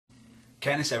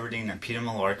Katniss Everdeen and Peeta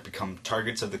Mellark become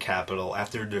targets of the Capitol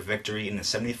after their victory in the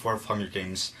 74th Hunger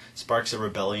Games sparks a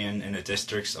rebellion in the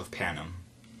districts of Panem.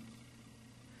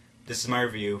 This is my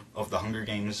review of The Hunger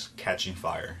Games: Catching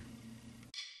Fire.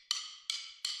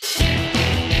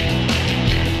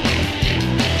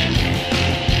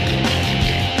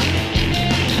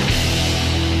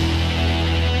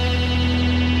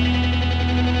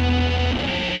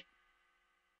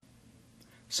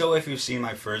 So if you've seen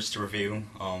my first review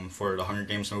for the Hunger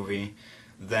Games movie,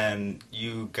 then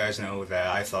you guys know that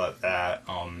I thought that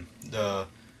the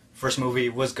first movie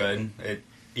was good,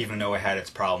 even though it had its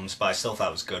problems, but I still thought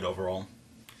it was good overall.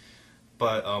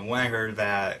 But when I heard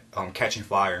that Catching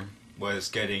Fire was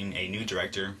getting a new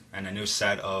director and a new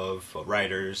set of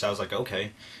writers, I was like,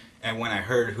 okay. And when I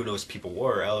heard who those people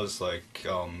were, I was like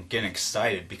getting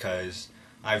excited because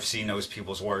I've seen those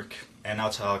people's work, and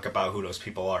I'll talk about who those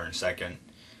people are in a second.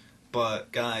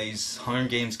 But guys, Hunger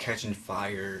Games: Catching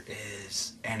Fire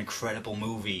is an incredible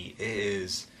movie. It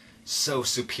is so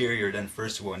superior than the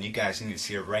first one. You guys need to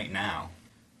see it right now.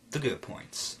 The good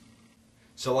points.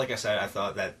 So like I said, I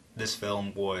thought that this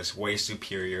film was way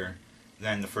superior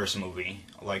than the first movie.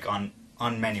 Like on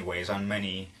many ways, on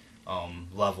many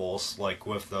levels. Like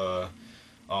with the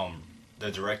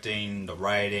directing, the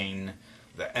writing,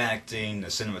 the acting, the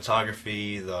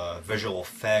cinematography, the visual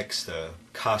effects, the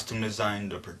costume design,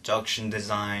 the production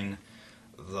design,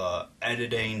 the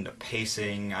editing, the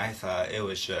pacing. I thought it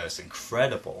was just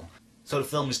incredible. So the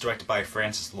film is directed by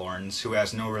Francis Lawrence, who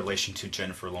has no relation to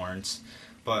Jennifer Lawrence.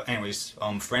 But anyways,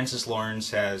 Francis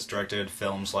Lawrence has directed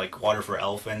films like Water for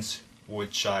Elephants,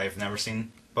 which I've never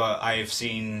seen. But I've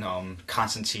seen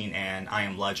Constantine and I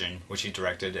Am Legend, which he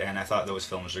directed, and I thought those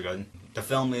films are good. The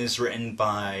film is written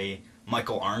by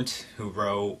Michael Arndt, who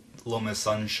wrote Little Miss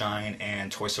Sunshine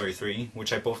and Toy Story 3,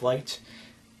 which I both liked.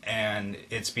 And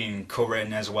it's being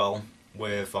co-written as well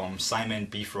with Simon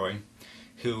Beefroy,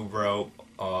 who wrote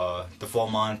The Full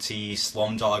Monty,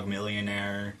 Slumdog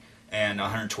Millionaire, and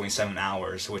 127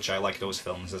 Hours, which I like those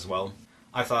films as well.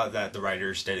 I thought that the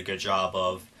writers did a good job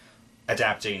of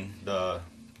adapting the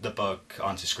book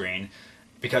onto screen,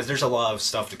 because there's a lot of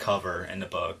stuff to cover in the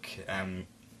book.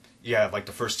 Yeah, like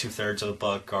the first 2/3 of the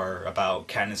book are about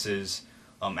Katniss's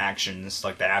actions,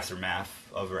 like the aftermath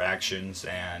of her actions,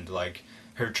 and like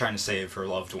her trying to save her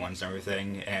loved ones and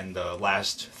everything. And the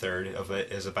last third of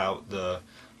it is about the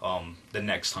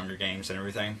next Hunger Games and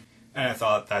everything. And I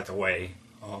thought that the way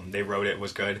they wrote it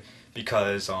was good,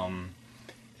 because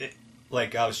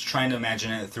like I was trying to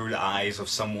imagine it through the eyes of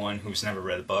someone who's never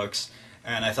read the books,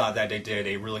 and I thought that they did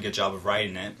a really good job of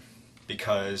writing it,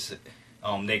 because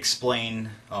they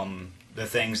explain the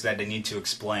things that they need to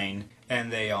explain,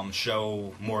 and they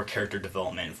show more character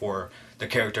development for the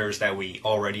characters that we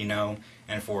already know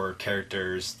and for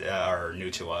characters that are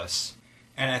new to us.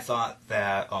 And I thought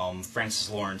that Francis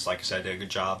Lawrence, like I said, did a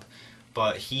good job,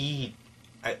 but he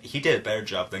did a better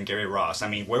job than Gary Ross. I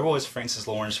mean, where was Francis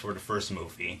Lawrence for the first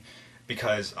movie?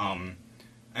 Because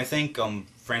I think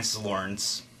Francis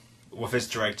Lawrence, with his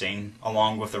directing,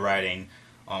 along with the writing,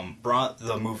 brought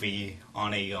the movie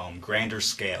on a grander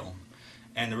scale.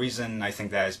 And the reason I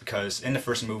think that is because in the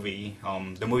first movie,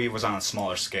 the movie was on a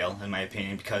smaller scale, in my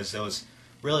opinion, because it was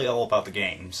really all about the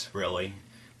games, really.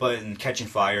 But in Catching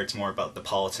Fire, it's more about the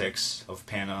politics of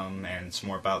Panem, and it's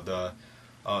more about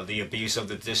the abuse of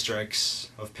the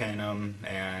districts of Panem,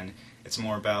 and it's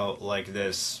more about like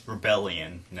this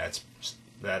rebellion that's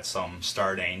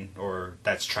starting, or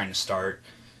that's trying to start.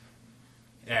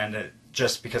 And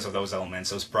just because of those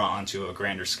elements, it was brought onto a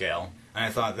grander scale. And I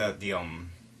thought that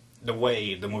the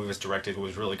way the movie was directed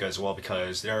was really good as well,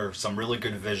 because there are some really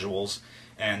good visuals,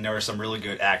 and there are some really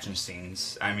good action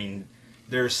scenes. I mean,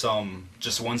 there's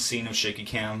just one scene of shaky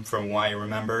cam from what I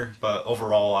remember, but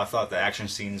overall I thought the action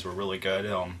scenes were really good,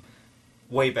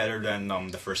 way better than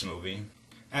the first movie.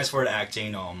 As for the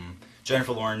acting,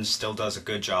 Jennifer Lawrence still does a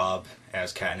good job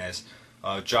as Katniss.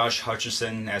 Josh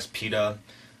Hutcherson as Peeta,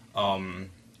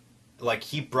 like,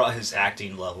 he brought his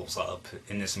acting levels up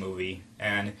in this movie,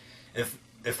 and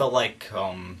it felt like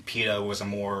Peeta was a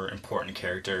more important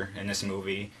character in this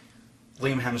movie.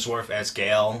 Liam Hemsworth as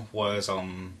Gale was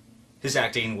his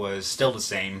acting was still the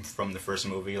same from the first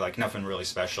movie, like nothing really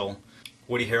special.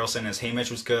 Woody Harrelson as Haymitch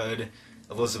was good.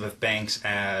 Elizabeth Banks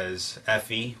as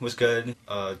Effie was good.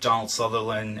 Donald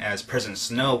Sutherland as President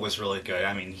Snow was really good.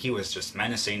 I mean, he was just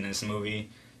menacing in this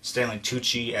movie. Stanley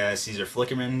Tucci as Caesar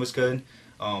Flickerman was good.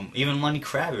 Even Lenny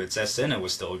Kravitz as Cinna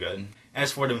was still good.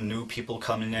 As for the new people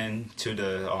coming in to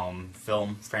the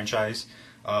film franchise,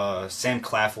 Sam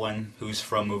Claflin, who's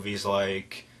from movies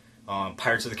like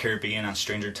Pirates of the Caribbean on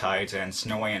Stranger Tides and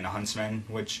Snow White and the Huntsman,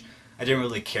 which I didn't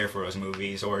really care for those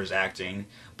movies or his acting.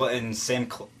 But in Sam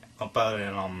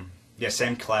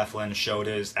Claflin showed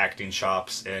his acting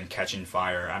chops in Catching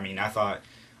Fire. I mean, I thought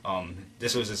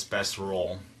this was his best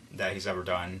role that he's ever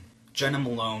done. Jenna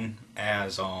Malone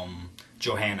as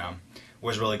Johanna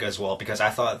was really good as well, because I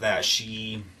thought that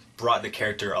she brought the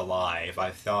character alive.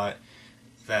 I thought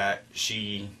that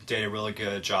she did a really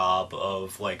good job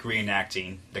of like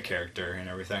reenacting the character and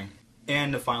everything.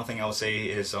 And the final thing I'll say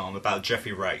is about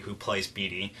Jeffrey Wright, who plays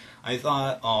Beatty. I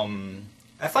thought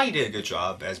he did a good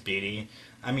job as Beatty.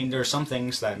 I mean, there are some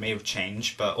things that may have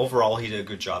changed, but overall he did a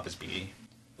good job as Beatty.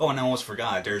 Oh, and I almost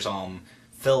forgot, there's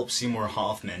Philip Seymour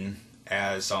Hoffman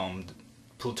as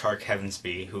Plutarch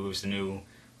Heavensbee, who's the new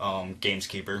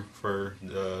gameskeeper for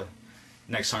the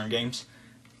next Hunger Games.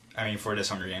 I mean, for this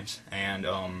Hunger Games. And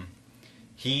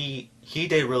he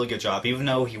did a really good job, even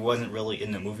though he wasn't really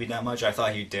in the movie that much. I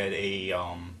thought he did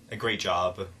a great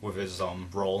job with his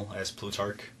role as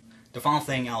Plutarch. The final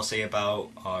thing I'll say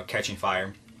about Catching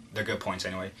Fire, the good points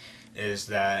anyway, is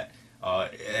that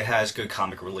it has good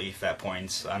comic relief at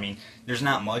points. I mean, there's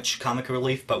not much comic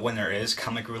relief, but when there is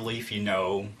comic relief, you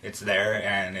know it's there,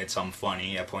 and it's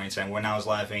funny at points. And when I was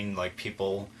laughing, like,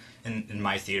 people in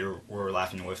my theater were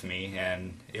laughing with me,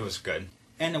 and it was good.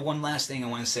 And the one last thing I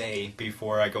want to say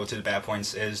before I go to the bad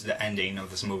points is the ending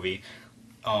of this movie.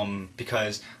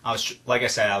 Because like I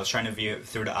said, I was trying to view it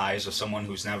through the eyes of someone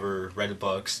who's never read the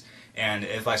books, and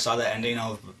if I saw that ending,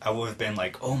 I would have been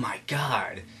like, oh my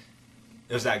god,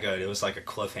 it was that good. It was like a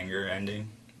cliffhanger ending,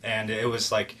 and it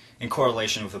was like in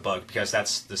correlation with the book, because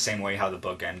that's the same way how the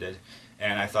book ended,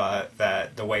 and I thought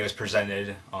that the way it was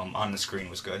presented on the screen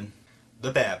was good.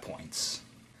 The bad points.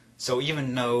 So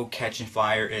even though Catching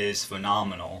Fire is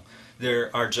phenomenal,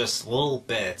 there are just little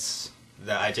bits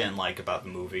that I didn't like about the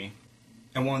movie.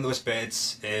 And one of those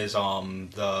bits is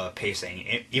the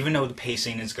pacing. Even though the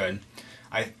pacing is good,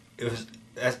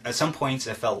 at some points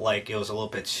it felt like it was a little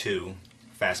bit too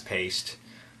fast-paced.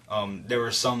 There were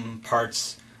some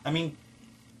parts. I mean,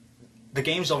 the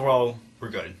games overall were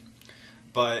good,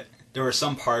 but there were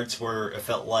some parts where it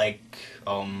felt like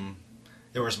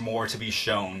there was more to be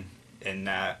shown in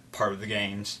that part of the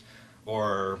games,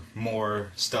 or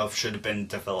more stuff should have been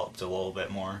developed a little bit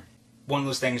more. One of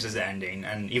those things is the ending,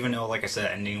 and even though, like I said,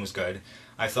 the ending was good,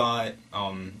 I thought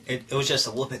it was just a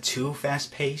little bit too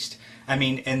fast-paced. I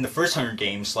mean, in the first Hunger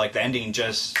Games, like, the ending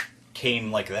just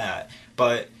came like that,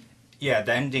 but yeah,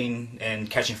 the ending in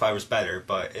Catching Fire was better,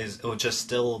 but it was just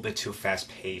still a little bit too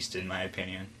fast-paced, in my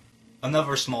opinion.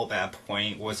 Another small bad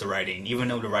point was the writing. Even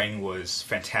though the writing was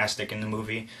fantastic in the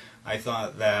movie, I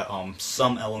thought that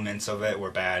some elements of it were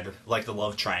bad, like the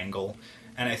love triangle.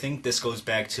 And I think this goes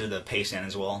back to the pacing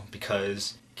as well,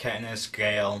 because Katniss,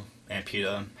 Gale, and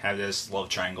Peeta have this love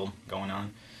triangle going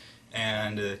on.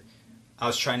 And I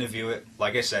was trying to view it,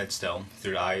 like I said, still,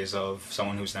 through the eyes of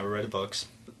someone who's never read the books.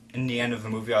 In the end of the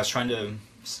movie, I was trying to,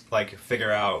 like,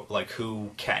 figure out, like,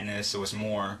 who Katniss was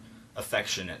more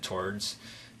affectionate towards.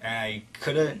 And I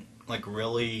couldn't, like,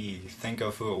 really think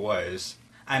of who it was.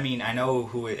 I mean, I know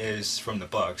who it is from the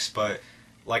books, but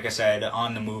like I said,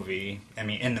 in the movie,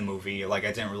 like,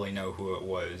 I didn't really know who it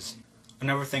was.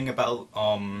 Another thing about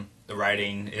the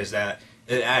writing is that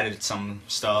it added some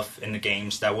stuff in the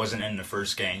games that wasn't in the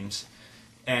first games.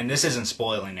 And this isn't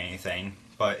spoiling anything,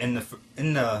 but in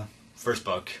the first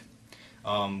book,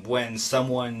 when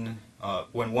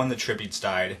one of the tributes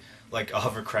died, like, a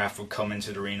hovercraft would come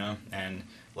into the arena, and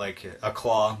like a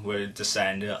claw would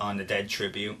descend on the dead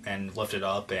tribute and lift it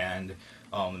up, and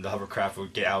the hovercraft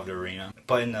would get out of the arena.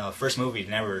 But in the first movie,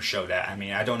 they never showed that. I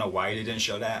mean, I don't know why they didn't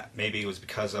show that. Maybe it was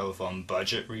because of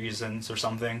budget reasons or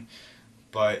something.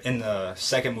 But in the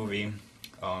second movie,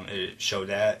 it showed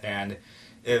that, and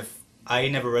if I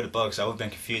never read the books, I would have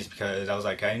been confused, because I was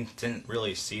like, I didn't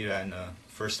really see that in the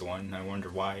first one. I wonder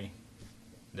why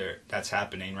that's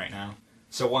happening right now.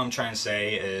 So what I'm trying to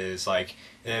say is, like,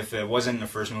 if it wasn't in the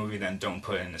first movie, then don't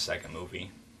put it in the second movie.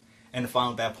 And the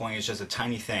final bad point is just a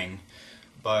tiny thing,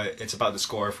 but it's about the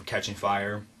score for Catching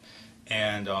Fire.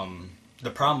 And the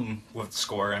problem with the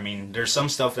score, I mean, there's some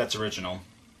stuff that's original,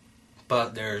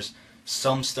 but there's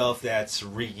some stuff that's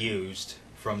reused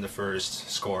from the first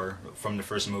score, from the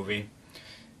first movie.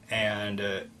 And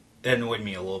it annoyed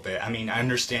me a little bit. I mean, I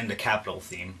understand the Capitol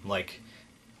theme, like,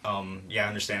 yeah, I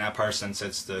understand that part since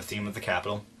it's the theme of the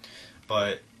Capitol,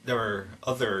 but there were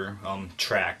other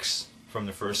tracks from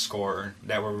the first score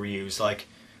that were reused, like,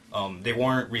 they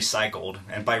weren't recycled,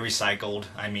 and by recycled,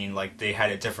 I mean, like, they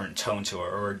had a different tone to it,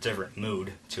 or a different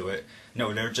mood to it.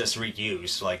 No, they're just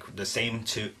reused, like, the same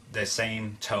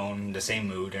tone, the same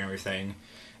mood and everything,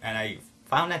 and I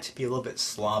found that to be a little bit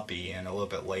sloppy and a little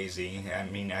bit lazy. I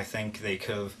mean, I think they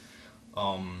could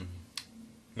have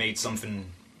made something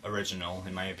original,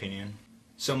 in my opinion.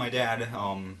 So my dad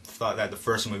thought that the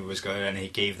first movie was good, and he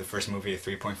gave the first movie a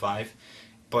 3.5.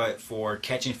 But for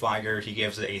Catching Fire, he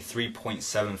gives it a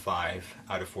 3.75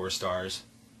 out of 4 stars.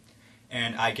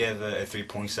 And I give it a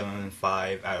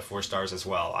 3.75 out of 4 stars as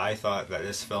well. I thought that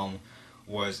this film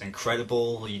was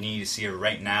incredible. You need to see it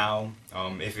right now.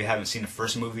 If you haven't seen the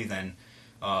first movie, then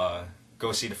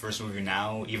go see the first movie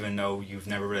now, even though you've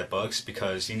never read books,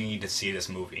 because you need to see this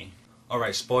movie.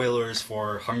 Alright, spoilers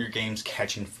for Hunger Games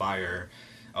Catching Fire.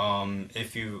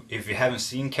 If you haven't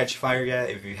seen Catch Fire yet,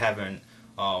 if you haven't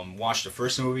watched the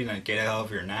first movie, then get it out of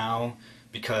here now,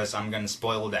 because I'm going to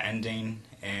spoil the ending,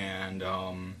 and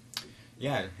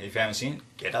yeah, if you haven't seen it,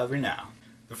 get out of here now.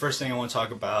 The first thing I want to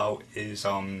talk about is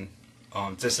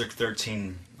District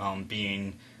 13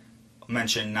 being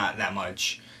mentioned not that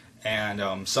much.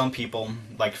 And some people,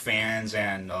 like fans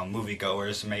and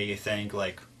moviegoers, may think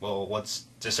like, well, what's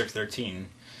District 13?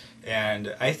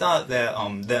 And I thought that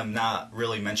them not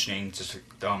really mentioning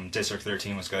District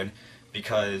 13 was good,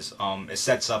 because it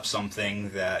sets up something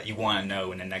that you want to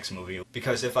know in the next movie.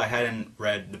 Because if I hadn't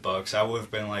read the books, I would have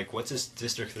been like, what's this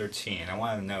District 13? I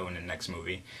want to know in the next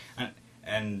movie.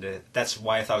 And that's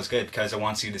why I thought it was good, because I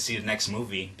want you to see the next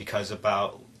movie, because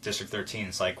about District 13.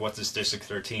 It's like, what's this District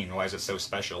 13? Why is it so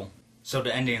special? So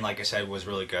the ending, like I said, was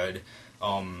really good.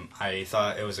 I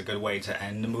thought it was a good way to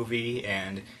end the movie,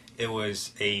 and it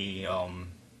was a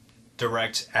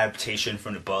direct adaptation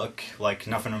from the book. Like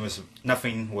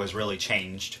nothing was really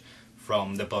changed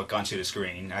from the book onto the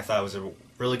screen. I thought it was a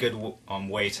really good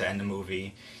way to end the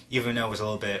movie, even though it was a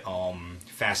little bit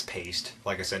fast-paced,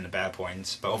 like I said in the bad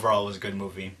points. But overall, it was a good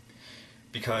movie.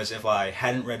 Because if I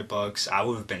hadn't read the books, I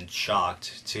would have been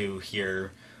shocked to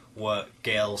hear what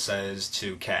Gale says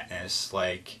to Katniss,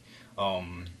 like,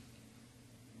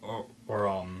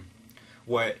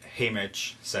 what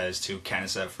Haymitch says to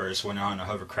Katniss at first when they're on the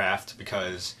hovercraft.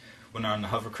 Because when they're on the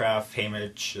hovercraft,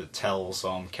 Haymitch tells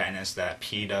Katniss that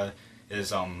Peeta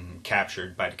is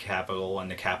captured by the Capitol,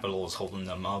 and the Capitol is holding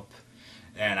them up.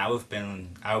 And I would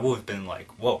have been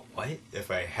like, whoa, what? If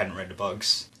I hadn't read the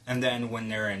books. And then when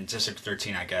they're in District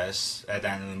 13, I guess, at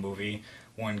the end of the movie,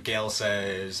 when Gale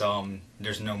says,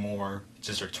 there's no more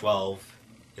District 12,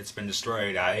 it's been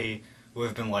destroyed, I would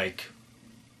have been like,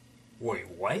 wait,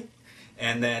 what?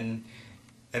 And then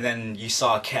you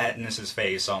saw Katniss's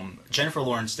face. Jennifer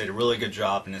Lawrence did a really good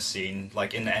job in this scene,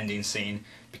 like in the ending scene,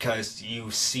 because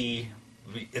you see,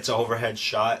 it's an overhead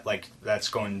shot, like, that's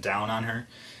going down on her,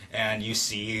 and you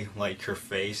see, like, her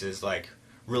face is, like,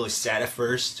 really sad at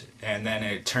first, and then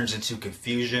it turns into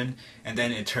confusion, and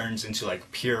then it turns into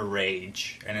like pure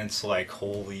rage, and it's like,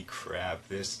 holy crap,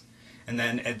 this, and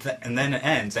then it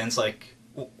ends, and it's like,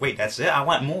 wait, that's it? I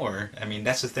want more. I mean,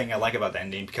 that's the thing I like about the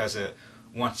ending, because it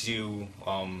wants you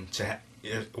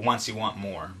want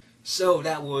more. So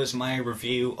that was my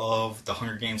review of The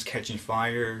Hunger Games Catching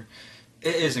Fire.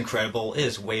 It is incredible. It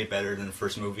is way better than the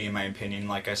first movie, in my opinion.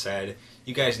 Like I said,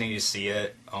 you guys need to see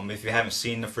it. If you haven't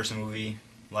seen the first movie,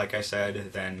 like I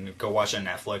said, then go watch it on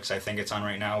Netflix. I think it's on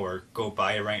right now, or go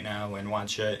buy it right now and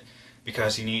watch it,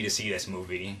 because you need to see this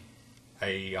movie.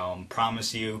 I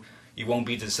promise you, you won't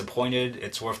be disappointed.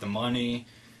 It's worth the money,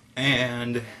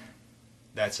 and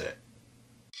that's it.